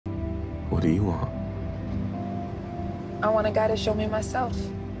What do you want? I want a guy to show me myself.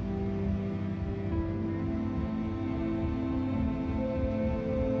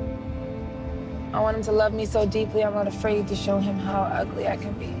 I want him to love me so deeply I'm not afraid to show him how ugly I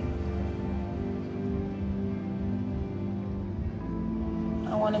can be.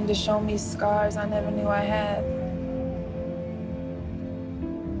 I want him to show me scars I never knew I had.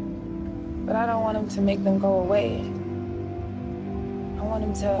 But I don't want him to make them go away. I want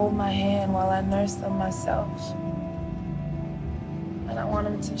him to hold my hand while I nurse them myself. And I want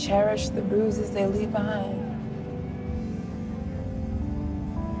him to cherish the bruises they leave behind.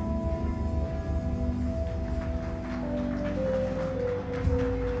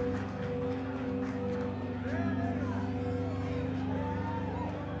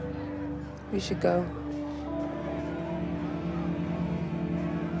 We should go.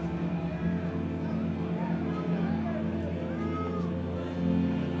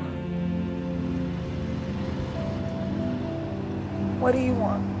 What do you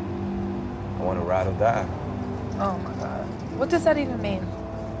want? I want to ride or die. Oh my God. What does that even mean?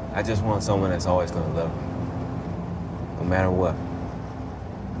 I just want someone that's always gonna love me. No matter what.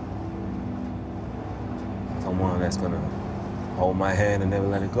 Someone that's gonna hold my hand and never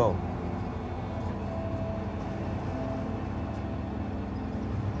let it go.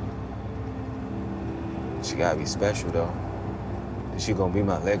 She gotta be special though. She gonna be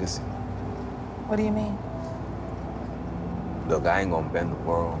my legacy. What do you mean? Look, I ain't gonna bend the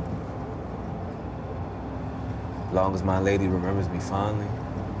world. As long as my lady remembers me fondly,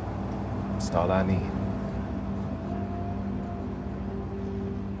 that's all I need.